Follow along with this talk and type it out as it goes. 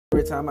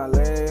Every time I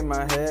lay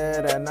my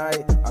head at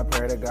night, I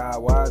pray to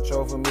God watch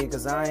over me,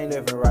 cause I ain't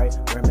living right.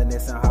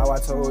 Reminiscing how I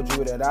told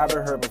you that I've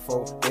been hurt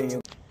before.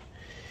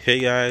 Hey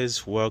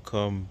guys,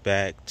 welcome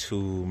back to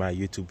my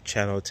YouTube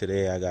channel.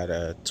 Today I got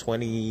a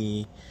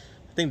I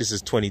think this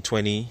is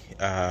 2020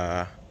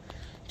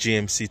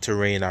 GMC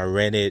Terrain. I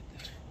rented.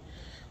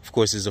 Of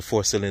course, it's a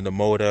 4-cylinder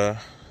motor.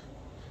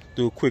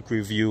 Do a quick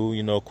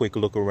review, quick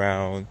look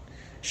around,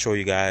 show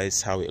you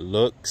guys how it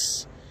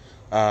looks.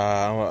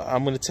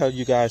 I'm going to tell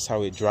you guys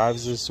how it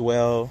drives as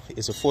well.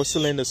 It's a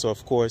 4-cylinder, so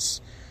of course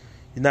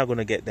you're not going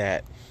to get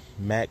that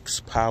max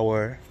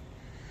power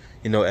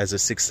as a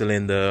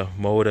 6-cylinder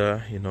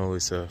motor.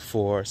 It's a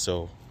 4,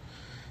 so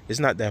it's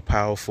not that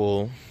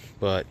powerful,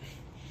 but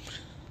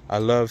I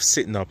love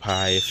sitting up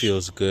high. It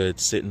feels good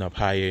sitting up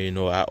higher.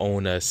 I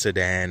own a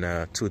sedan,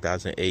 a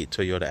 2008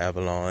 Toyota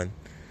Avalon.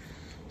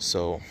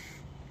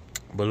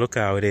 But look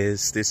how it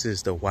is. This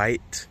is the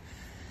white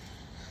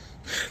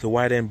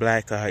and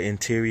black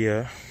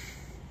interior.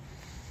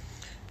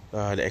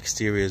 The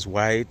exterior is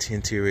white,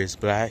 interior is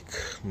black.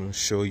 I'm going to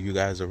show you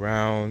guys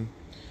around.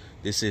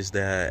 This is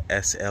the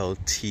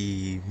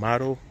SLT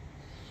model.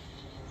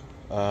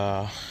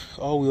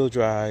 All-wheel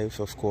drive,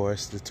 of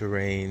course, the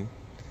Terrain.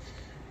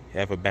 You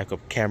have a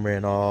backup camera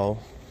and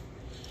all.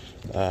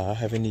 I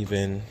haven't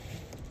even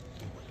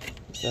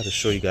got to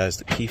show you guys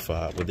the key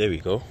fob, but there we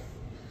go.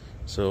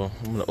 So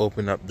I'm going to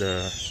open up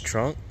the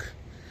trunk,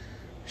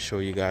 show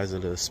you guys a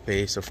little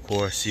space. Of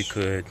course, you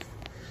could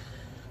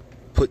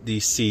put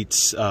these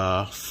seats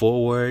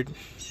forward,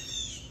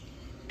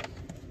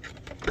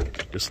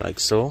 just like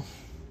so.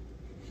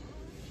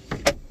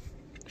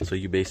 So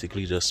you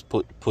basically just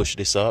push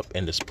this up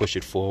and just push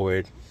it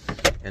forward,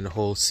 and the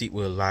whole seat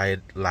will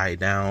lie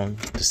down.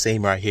 The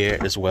same right here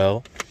as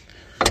well.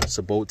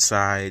 So both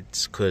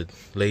sides could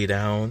lay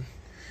down,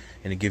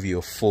 and it give you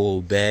a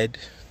full bed,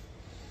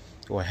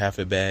 or half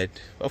a bed,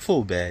 a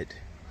full bed.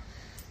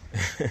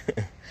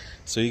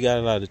 So you got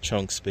a lot of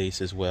trunk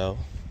space as well.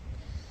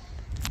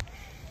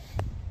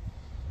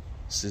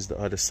 This is the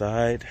other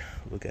side.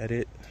 Look at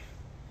it.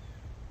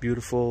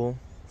 Beautiful,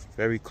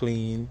 very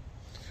clean,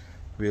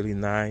 really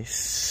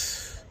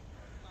nice.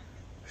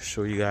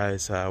 Show you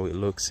guys how it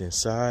looks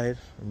inside.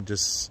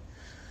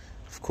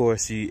 Of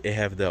course, it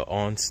have the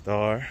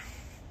OnStar,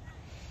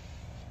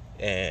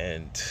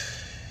 and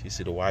you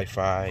see the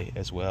Wi-Fi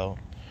as well.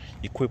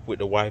 Equipped with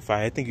the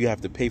Wi-Fi. I think you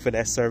have to pay for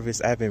that service.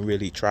 I haven't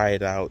really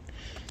tried it out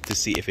to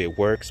see if it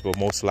works, but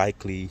most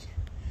likely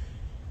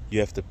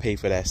you have to pay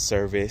for that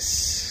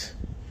service.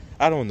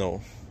 I don't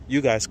know.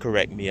 You guys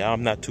correct me.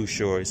 I'm not too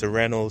sure. It's a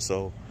rental,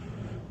 so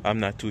I'm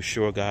not too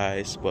sure,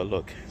 guys. But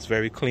look, it's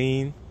very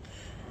clean.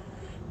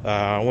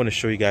 I want to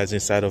show you guys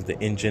inside of the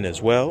engine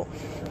as well.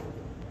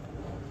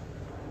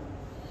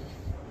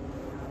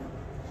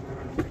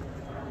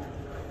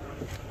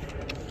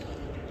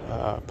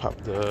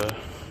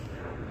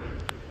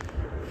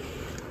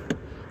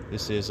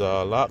 This is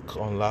lock,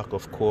 unlock,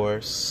 of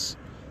course.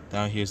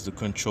 Down here's the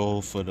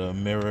control for the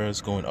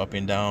mirrors going up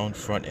and down,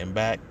 front and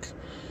back.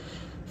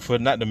 For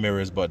not the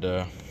mirrors, but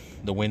the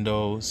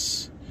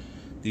windows.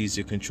 These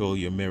you control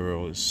your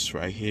mirrors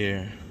right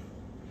here.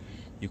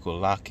 You could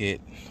lock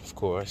it, of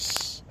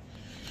course.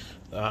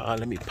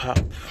 Let me pop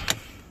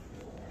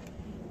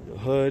the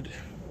hood.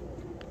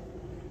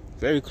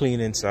 Very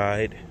clean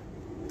inside.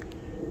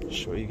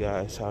 Show you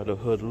guys how the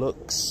hood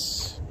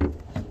looks.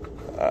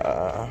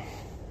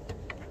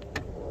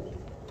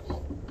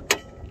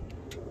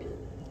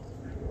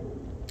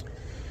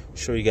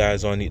 Show you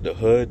guys underneath the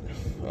hood.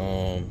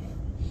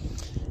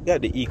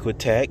 Got the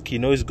EcoTech.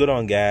 It's good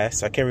on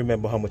gas. I can't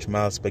remember how much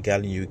miles per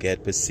gallon you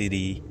get per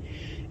city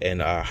and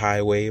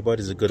highway, but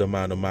it's a good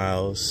amount of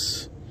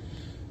miles.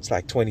 It's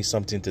like 20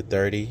 something to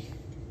 30.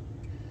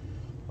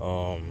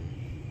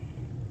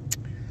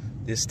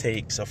 This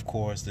takes, of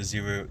course, the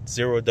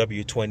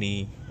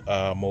 0W20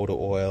 motor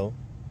oil.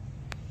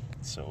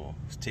 So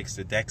it takes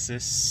the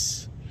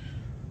Dexus.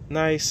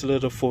 Nice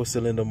little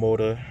 4-cylinder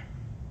motor.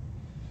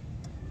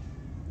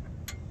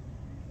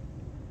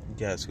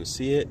 You guys can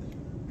see it.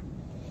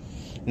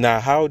 Now,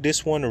 how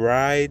this one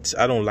rides,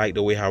 I don't like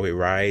the way how it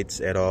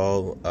rides at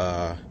all.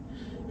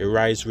 It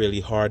rides really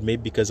hard,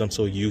 maybe because I'm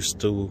so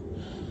used to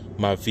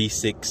my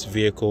V6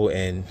 vehicle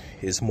and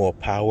it's more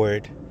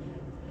powered.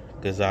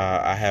 Because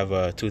I have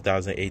a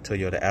 2008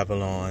 Toyota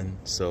Avalon,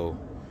 so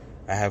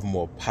I have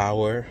more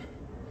power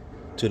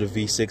to the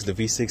V6. The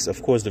V6,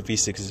 of course, the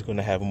V6 is going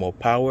to have more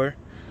power.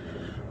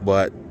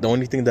 But the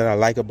only thing that I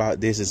like about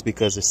this is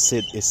because it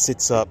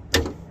sits up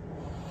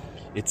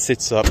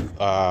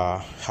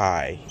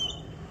high.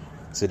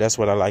 So that's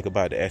what I like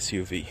about the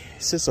SUV.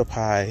 It sits up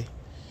high,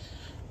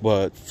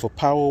 but for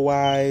power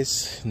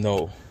wise,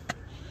 no.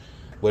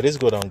 But it's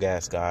good on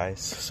gas, guys.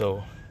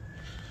 So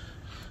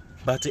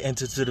about to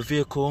enter to the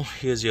vehicle.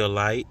 Here's your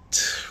light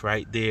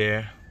right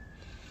there.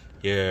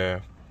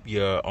 Your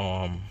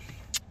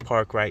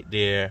park right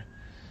there.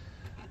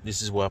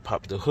 This is where I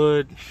pop the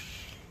hood.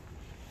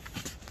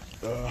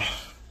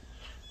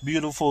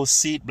 Beautiful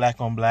seat, black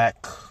on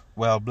black.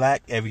 Well,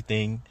 black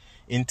everything.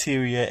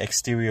 interior,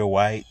 exterior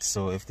white,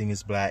 so everything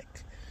is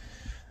black.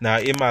 Now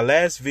in my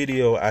last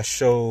video I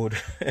showed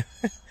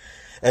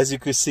as you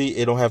can see,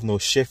 it don't have no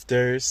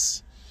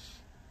shifters.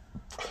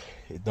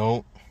 It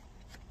don't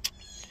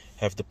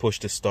have to push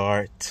to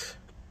start.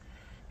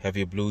 Have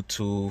your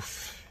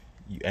Bluetooth,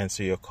 you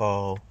answer your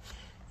call,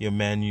 your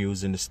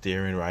menus in the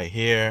steering right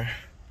here.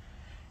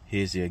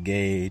 Here's your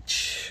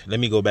gauge. Let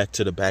me go back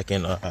to the back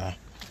and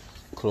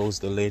close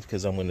the lid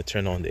because I'm going to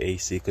turn on the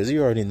AC, because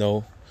you already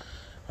know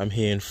I'm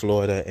here in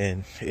Florida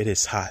and it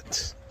is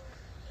hot.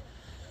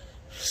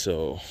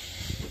 So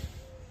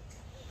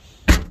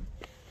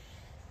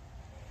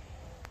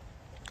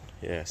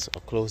yeah, so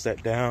I'll close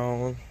that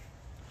down.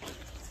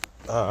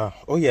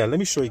 Oh yeah, let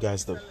me show you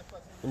guys the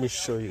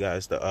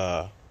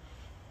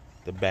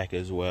back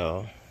as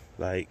well.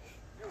 Like,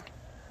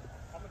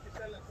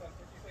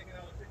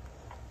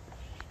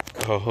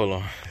 oh, hold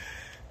on.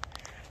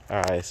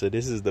 Alright, so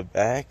this is the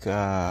back.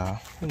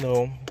 You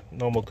know,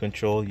 normal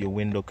control, your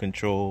window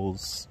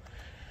controls.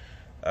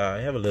 You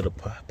have a little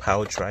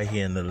pouch right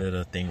here and the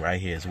little thing right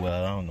here as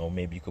well. I don't know,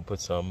 maybe you could put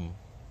some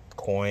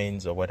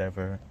coins or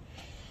whatever.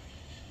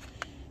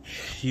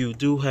 You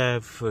do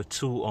have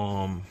two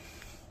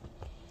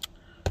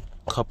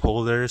cup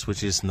holders,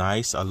 which is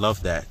nice. I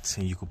love that.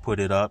 And you can put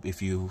it up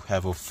if you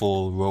have a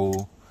full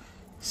row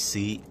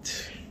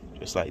seat,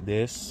 just like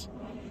this.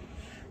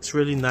 It's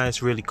really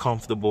nice, really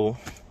comfortable.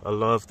 I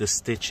love the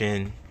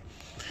stitching,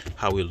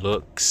 how it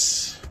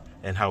looks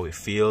and how it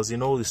feels. You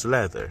know, it's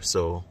leather,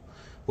 so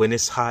when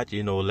it's hot,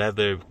 you know,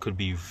 leather could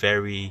be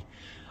very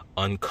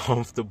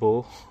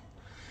uncomfortable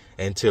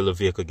until the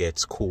vehicle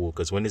gets cool,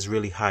 because when it's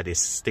really hot, it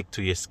stick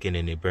to your skin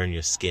and it burn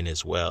your skin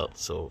as well.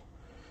 So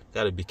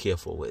gotta be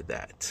careful with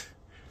that.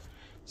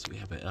 So we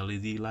have an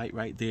LED light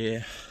right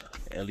there,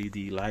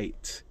 LED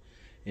light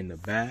in the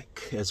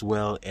back as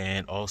well,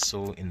 and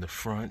also in the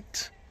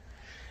front.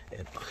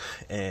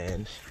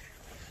 And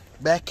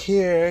back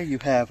here you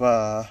have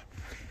a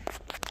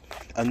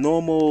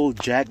normal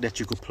jack that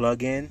you could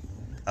plug in.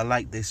 I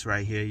like this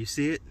right here. You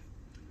see it?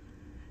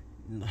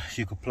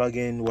 You could plug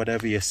in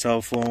whatever, your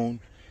cell phone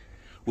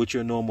with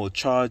your normal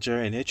charger,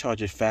 and it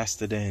charges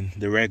faster than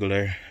the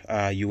regular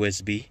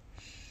USB.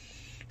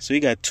 So you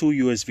got two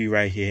USB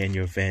right here in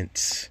your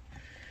vents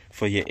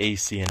for your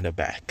AC in the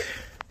back.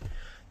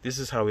 This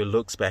is how it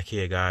looks back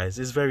here, guys.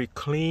 It's very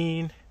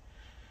clean.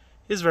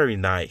 It's very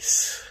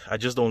nice. I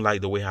just don't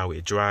like the way how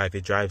it drives.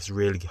 It drives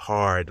really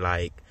hard.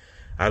 Like,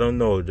 I don't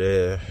know,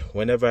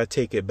 whenever I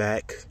take it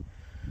back,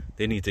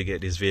 they need to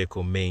get this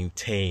vehicle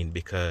maintained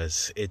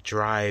because it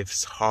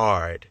drives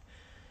hard.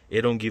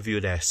 It don't give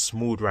you that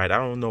smooth ride. I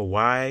don't know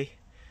why,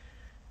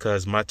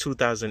 because my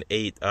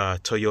 2008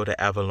 Toyota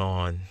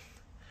Avalon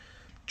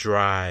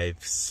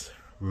drives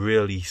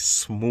really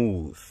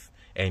smooth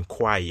and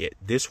quiet.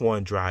 This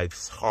one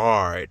drives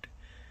hard,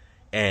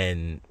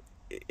 and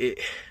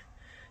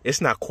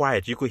it's not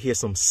quiet. You could hear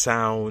some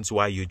sounds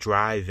while you're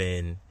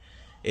driving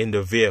in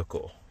the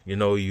vehicle. You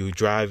know, you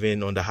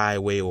driving on the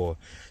highway or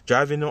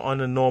driving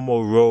on a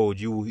normal road,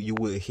 you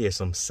will hear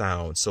some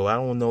sound. So I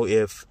don't know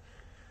if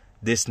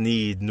this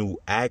need new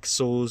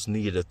axles,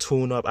 need a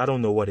tune-up. I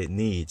don't know what it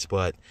needs,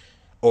 but,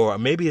 or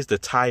maybe it's the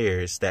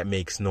tires that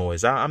makes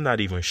noise. I'm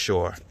not even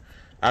sure.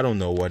 I don't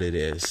know what it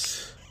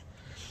is.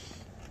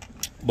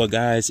 But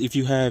guys, if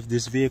you have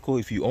this vehicle,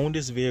 if you own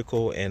this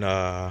vehicle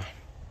and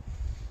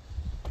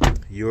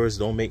yours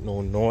don't make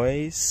no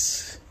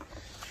noise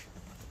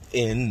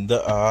in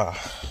the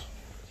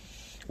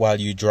while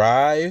you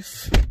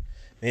drive,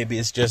 maybe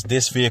it's just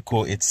this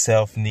vehicle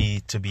itself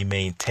need to be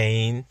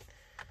maintained.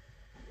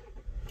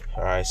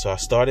 All right, so I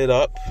started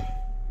up.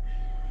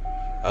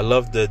 I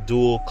love the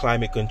dual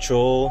climate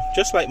control,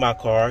 just like my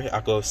car. I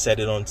could set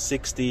it on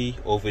 60.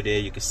 Over there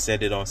you could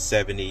set it on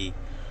 71.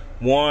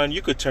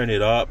 You could turn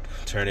it up,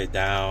 turn it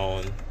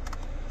down,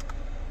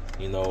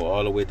 you know,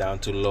 all the way down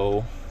to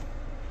low.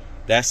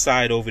 That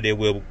side over there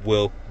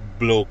will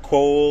blow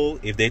cold.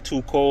 If they're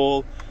too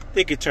cold,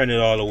 they could turn it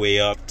all the way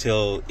up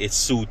till it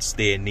suits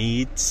their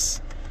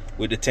needs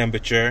with the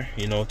temperature.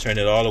 You know, turn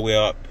it all the way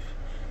up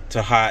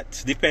to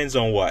hot. Depends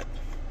on what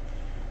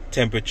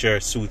temperature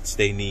suits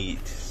their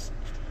needs.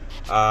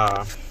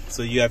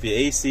 So you have your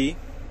AC,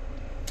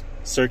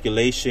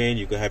 circulation.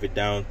 You can have it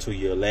down to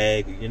your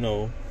leg. You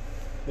know,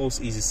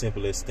 most easy,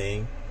 simplest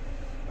thing.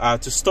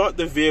 To start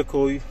the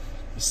vehicle,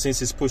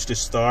 since it's push to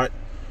start,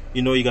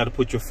 you know, you got to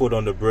put your foot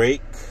on the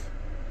brake,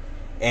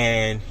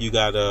 and you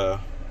got to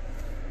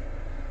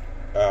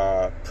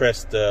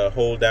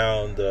hold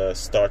down the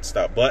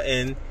start-stop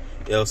button.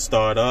 It'll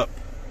start up.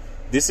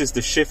 This is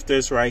the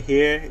shifters right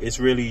here. It's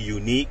really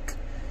unique.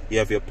 You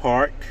have your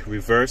park,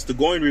 reverse. To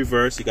go in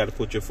reverse, you got to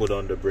put your foot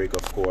on the brake,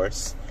 of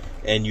course,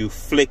 and you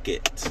flick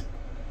it.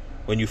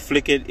 When you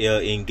flick it, it'll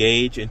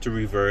engage into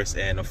reverse,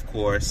 and of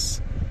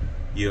course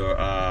your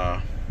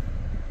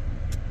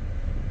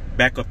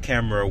backup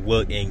camera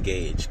will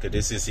engage, because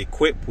this is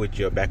equipped with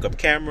your backup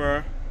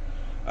camera.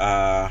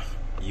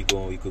 You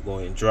could go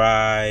and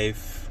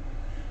drive,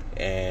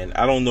 and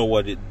I don't know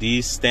what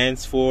these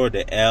stands for,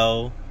 the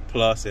L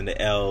plus and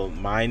the L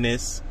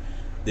minus.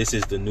 This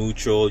is the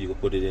neutral. You can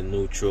put it in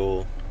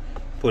neutral,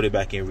 put it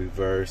back in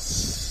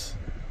reverse,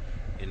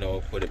 you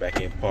know, put it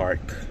back in park,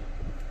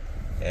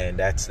 and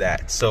that's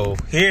that. So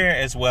here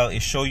as well,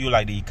 it show you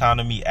like the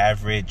economy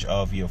average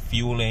of your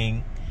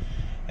fueling.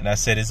 And I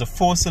said it's a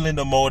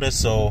 4-cylinder motor,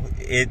 so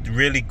it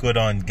really good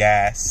on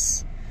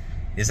gas.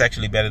 It's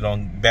actually better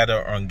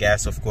on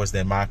gas, of course,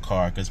 than my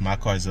car, because my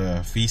car is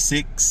a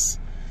V6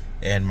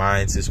 and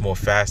mine's is more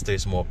faster,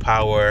 it's more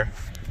power.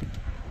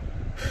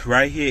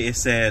 Right here it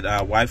said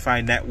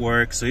Wi-Fi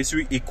network, so it's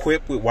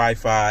equipped with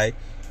Wi-Fi.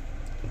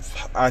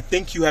 I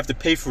think you have to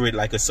pay for it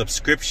like a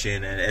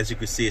subscription, and as you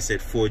can see it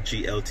said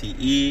 4G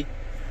LTE.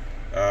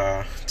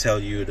 Tell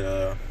you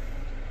the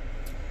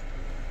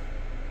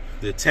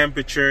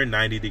temperature,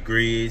 90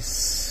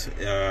 degrees.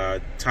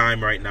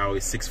 Time right now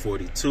is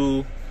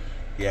 6:42.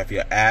 You have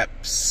your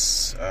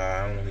apps.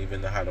 I don't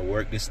even know how to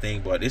work this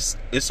thing, but it's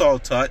all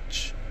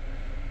touch.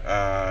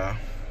 Yeah,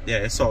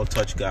 it's all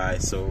touch,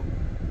 guys. So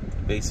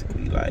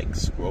basically, like,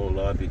 scroll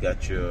up, you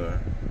got your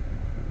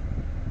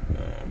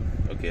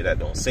okay, that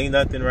don't say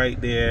nothing right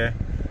there.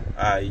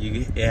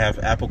 You have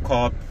Apple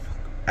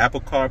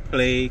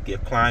CarPlay, your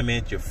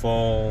climate, your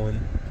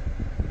phone,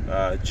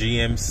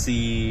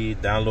 GMC,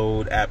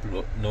 download app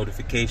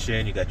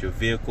notification. You got your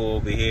vehicle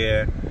over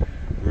here,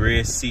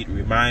 rear seat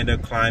reminder,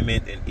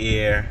 climate and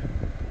air,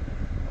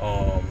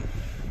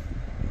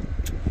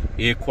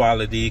 air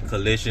quality,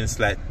 collision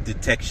 /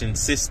 detection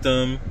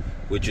system,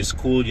 which is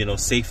cool. You know,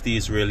 safety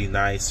is really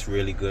nice,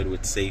 really good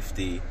with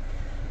safety.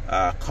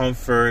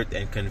 Comfort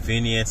and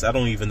convenience. I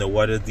don't even know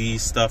what are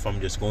these stuff.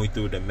 I'm just going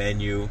through the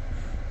menu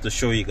to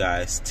show you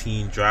guys.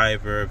 Teen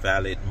driver,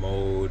 valid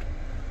mode.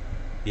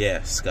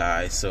 Yes,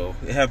 guys, so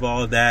they have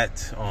all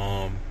that.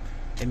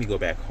 Let me go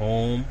back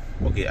home.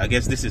 Okay, I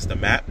guess this is the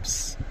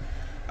maps.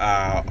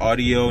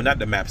 Audio, not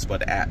the maps, but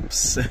the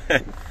apps.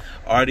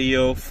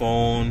 Audio,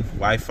 phone,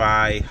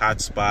 Wi-Fi,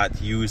 hotspot,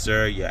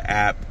 user, your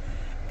app.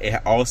 It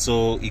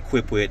also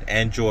equipped with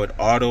Android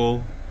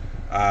Auto,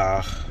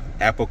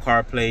 Apple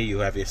CarPlay. You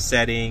have your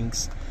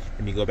settings.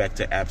 Let me go back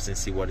to apps and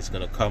see what is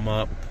going to come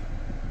up.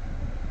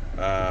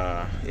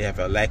 You have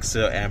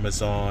Alexa,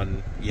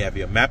 Amazon. You have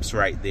your maps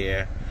right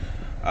there.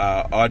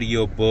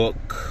 Audio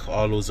book,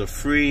 all those are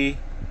free.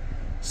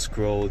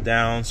 Scroll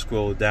down,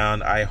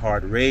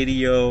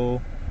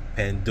 iHeartRadio,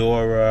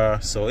 Pandora.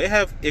 So it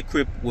have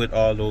equipped with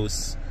all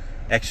those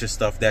extra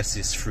stuff that's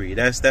just free.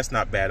 That's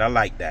not bad. I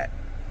like that.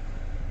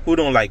 Who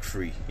don't like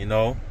free, you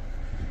know?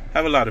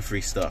 Have a lot of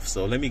free stuff.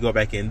 So let me go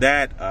back in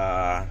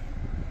that,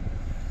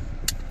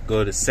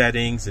 go to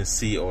settings and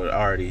see, or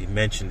I already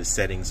mentioned the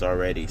settings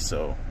already.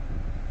 So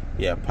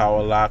yeah,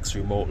 power locks,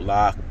 remote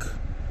lock,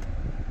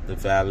 the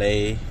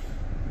valet.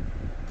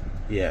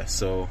 Yeah,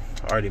 so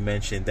I already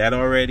mentioned that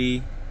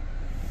already.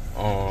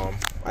 I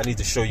need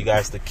to show you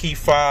guys the key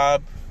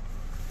fob.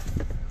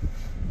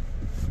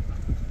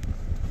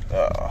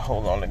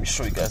 Hold on, let me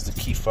show you guys the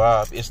key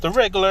fob. It's the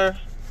regular,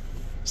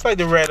 it's like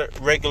the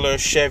regular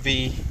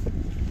Chevy,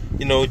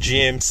 you know,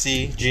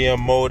 GM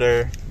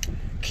motor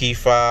key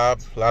fob.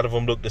 A lot of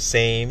them look the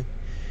same.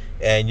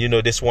 And you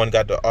know, this one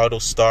got the auto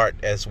start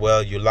as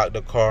well. You lock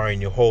the car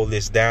and you hold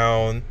this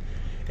down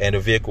and the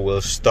vehicle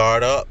will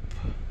start up.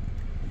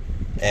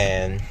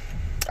 And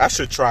I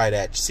should try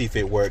that, see if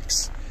it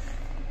works.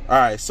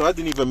 Alright, so I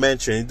didn't even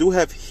mention, you do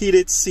have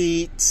heated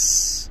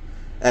seats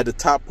at the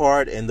top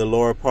part and the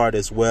lower part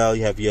as well.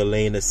 You have your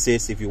lane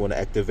assist if you want to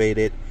activate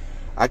it.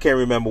 I can't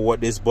remember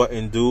what this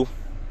button do.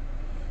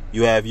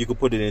 You could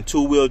put it in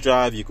 2-wheel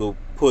drive, you could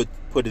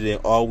put it in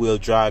all-wheel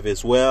drive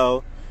as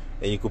well,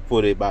 and you could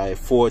put it by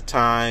 4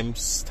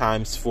 times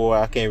 4.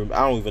 I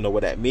don't even know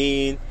what that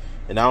means,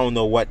 and I don't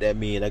know what that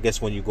means. I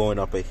guess when you're going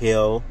up a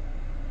hill,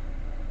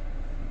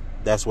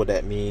 that's what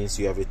that means.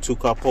 You have your 2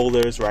 cup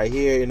holders right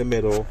here in the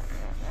middle.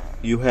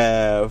 You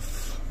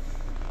have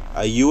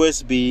a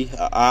USB,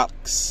 a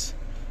aux,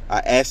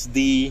 a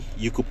SD.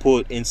 You could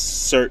put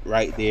insert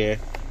right there.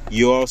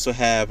 You also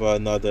have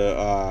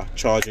another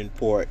charging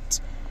port.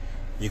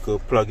 You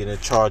could plug in a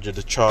charger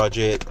to charge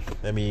it.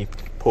 Let me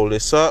pull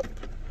this up.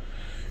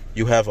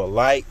 You have a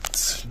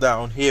light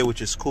down here,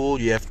 which is cool.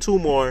 You have 2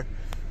 more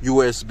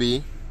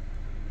USB.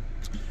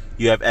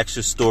 You have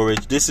extra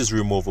storage. This is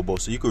removable,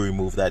 so you can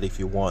remove that if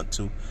you want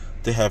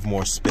to have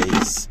more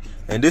space.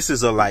 And this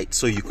is a light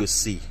so you could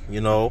see,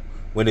 you know,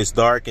 when it's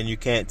dark and you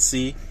can't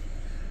see.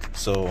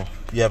 So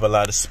you have a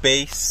lot of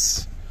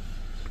space.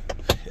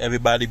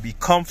 Everybody be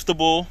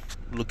comfortable.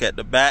 Look at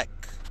the back.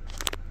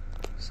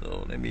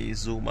 So let me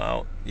zoom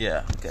out.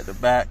 Yeah, look at the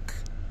back.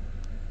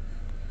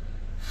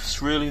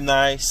 It's really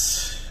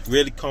nice,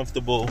 really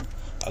comfortable.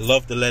 I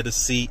love the leather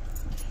seat.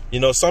 You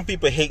know, some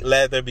people hate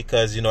leather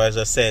because, you know, as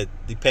I said,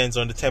 depends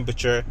on the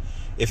temperature.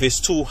 If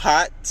it's too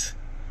hot,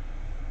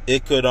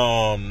 it could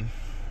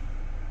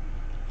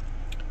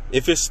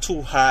if it's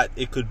too hot,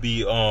 it could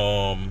be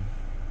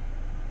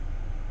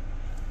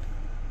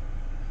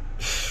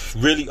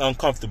really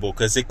uncomfortable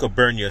because it could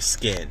burn your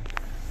skin.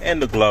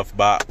 And the glove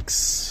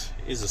box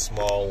is a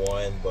small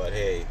one, but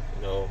hey,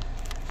 you know,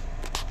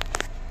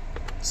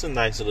 it's a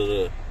nice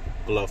little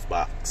glove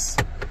box.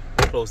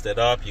 close that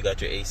up. You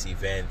got your AC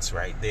vents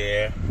right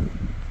there.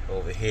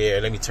 Over here,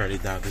 let me turn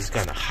it down because it's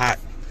kind of hot.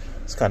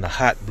 It's kind of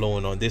hot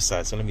blowing on this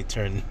side, so let me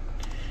turn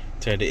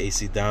the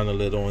AC down a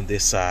little on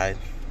this side.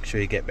 Make sure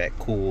you get back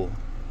cool.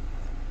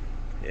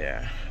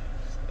 Yeah,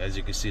 as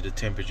you can see, the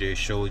temperature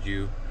showed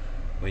you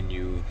when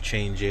you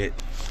change it.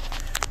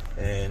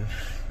 And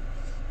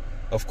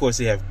of course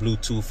they have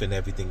Bluetooth and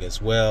everything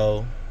as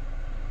well.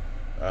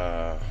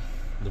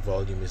 The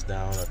volume is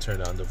down. I'll turn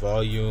down the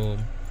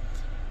volume.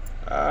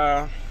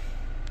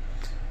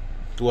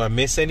 Do I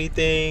miss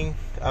anything?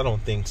 I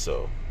don't think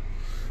so.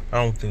 I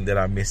don't think that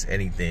I miss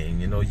anything.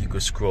 You know, you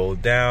could scroll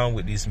down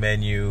with these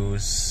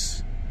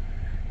menus.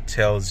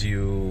 Tells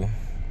you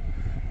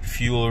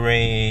fuel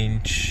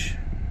range,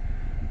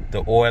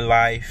 the oil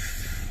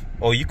life.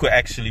 Oh, you could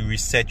actually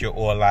reset your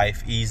oil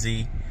life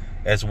easy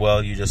as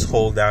well. You just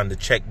hold down the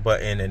check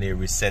button and it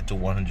reset to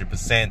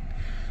 100%.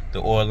 The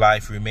oil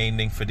life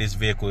remaining for this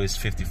vehicle is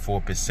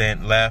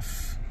 54%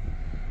 left.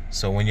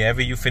 So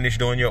whenever you finish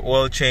doing your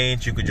oil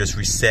change, you could just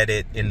reset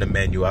it in the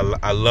menu.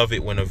 I love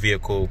it when a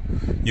vehicle,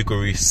 you could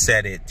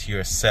reset it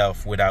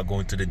yourself without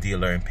going to the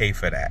dealer and pay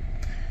for that.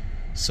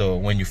 So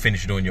when you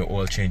finish doing your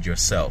oil change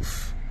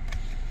yourself.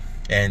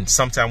 And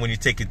sometimes when you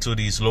take it to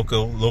these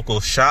local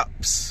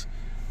shops,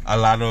 a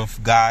lot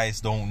of guys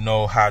don't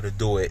know how to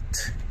do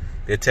it.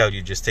 They tell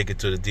you just take it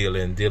to the dealer,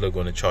 and the dealer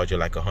going to charge you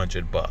like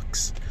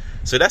 $100.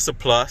 So that's a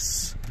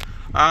plus.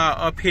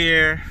 Up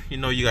here, you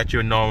know, you got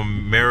your normal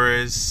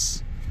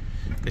mirrors.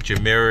 Got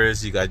your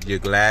mirrors, you got your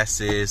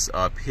glasses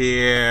up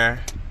here.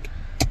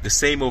 The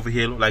same over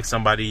here, look like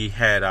somebody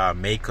had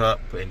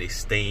makeup and they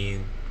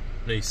stained.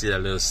 You know, you see that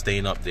little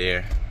stain up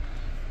there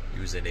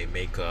using their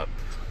makeup.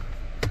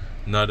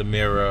 Another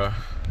mirror,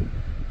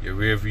 your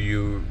rear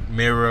view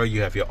mirror,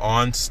 you have your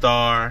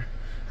OnStar.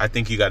 I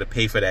think you got to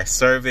pay for that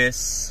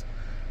service.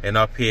 And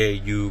up here,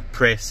 you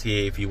press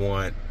here if you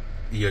want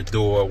your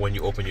door, when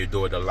you open your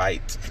door, the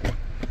light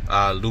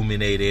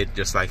illuminated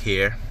just like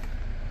here.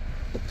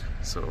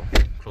 So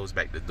close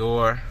back the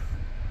door,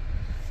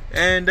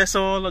 and that's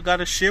all I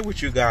gotta share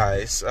with you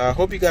guys. I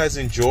hope you guys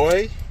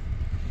enjoy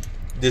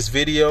this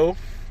video.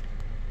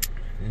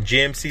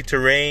 GMC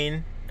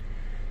Terrain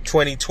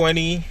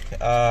 2020,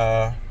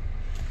 and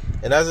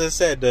as I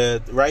said,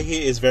 the right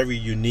here is very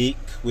unique.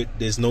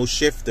 There's no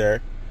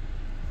shifter.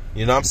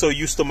 You know, I'm so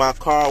used to my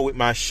car with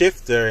my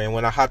shifter, and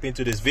when I hop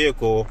into this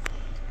vehicle,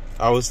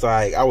 I was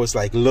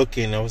like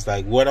looking. I was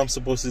like, what I'm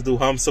supposed to do?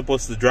 How I'm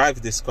supposed to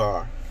drive this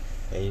car?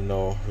 And you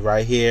know,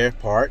 right here,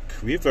 park,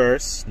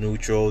 reverse,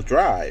 neutral,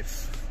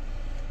 drive.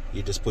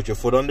 You just put your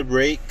foot on the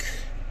brake,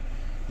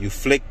 you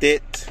flicked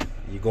it,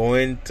 you go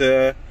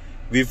into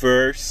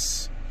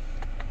reverse,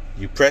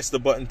 you press the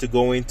button to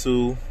go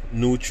into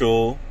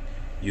neutral,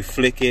 you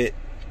flick it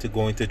to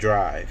go into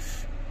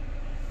drive.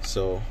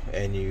 So,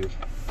 and you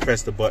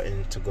press the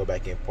button to go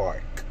back in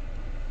park.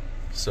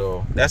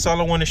 So that's all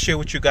I want to share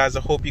with you guys.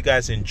 I hope you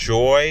guys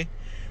enjoy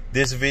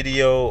this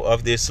video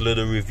of this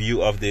little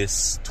review of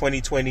this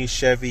 2020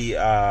 Chevy,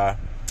 not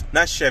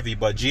Chevy,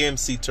 but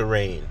GMC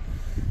Terrain.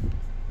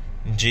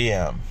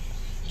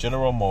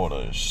 General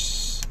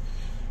Motors.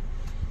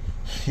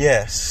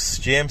 Yes,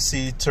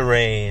 GMC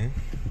Terrain.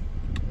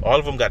 All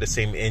of them got the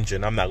same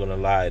engine, I'm not gonna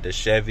lie. The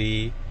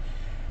Chevy,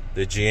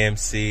 the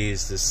GMC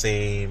is the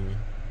same.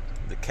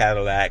 The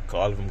Cadillac,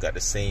 all of them got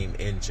the same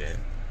engine.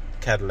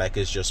 Cadillac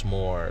is just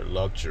more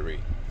luxury.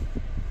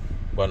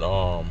 But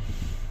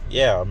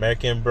yeah,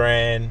 American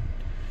brand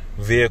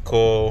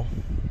vehicle.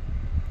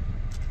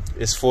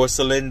 It's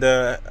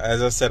 4-cylinder.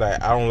 As I said,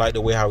 I don't like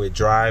the way how it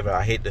drives.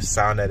 I hate the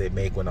sound that it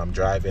make when I'm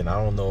driving.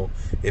 I don't know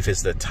if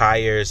it's the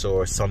tires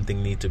or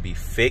something need to be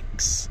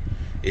fixed.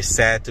 It's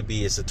sad to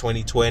be, it's a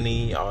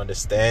 2020. I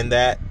understand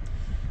that,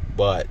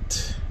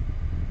 but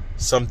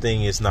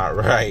something is not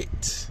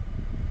right.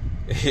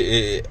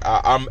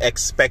 I'm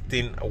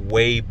expecting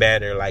way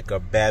better, like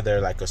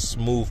a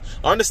smooth.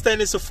 I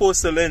understand it's a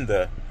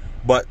 4-cylinder,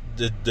 but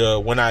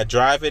when I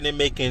drive it and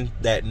making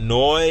that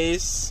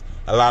noise,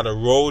 a lot of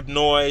road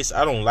noise,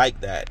 I don't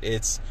like that.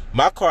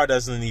 My car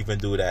doesn't even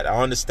do that.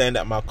 I understand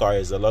that my car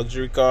is a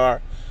luxury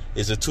car.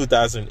 It's a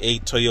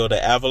 2008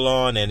 Toyota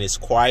Avalon, and it's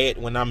quiet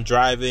when I'm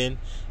driving,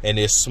 and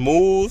it's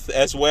smooth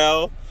as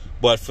well.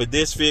 But for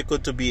this vehicle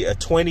to be a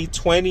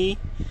 2020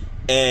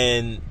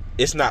 and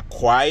it's not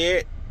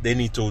quiet, they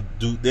need to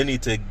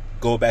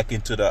go back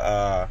into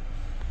the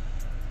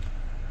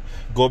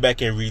go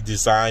back and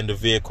redesign the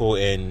vehicle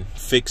and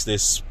fix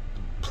this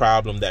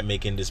problem that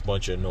making this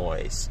bunch of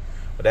noise.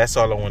 But that's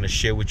all I want to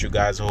share with you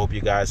guys. I hope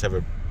you guys have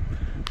a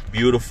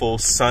beautiful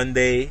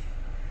Sunday.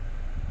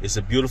 It's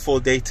a beautiful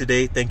day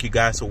today. Thank you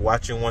guys for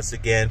watching once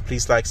again.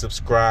 Please like,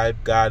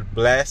 subscribe. God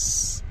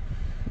bless.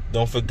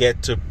 Don't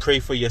forget to pray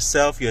for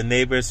yourself, your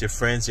neighbors, your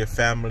friends, your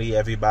family,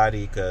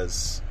 everybody,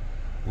 because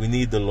we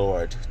need the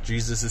Lord.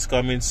 Jesus is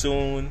coming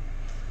soon,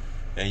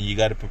 and you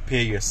got to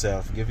prepare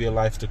yourself. Give your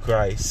life to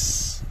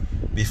Christ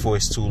before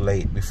it's too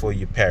late, before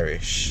you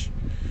perish.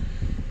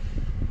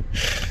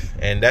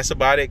 And that's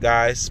about it,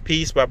 guys.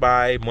 Peace.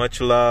 Bye-bye.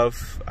 Much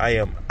love. I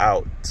am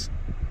out.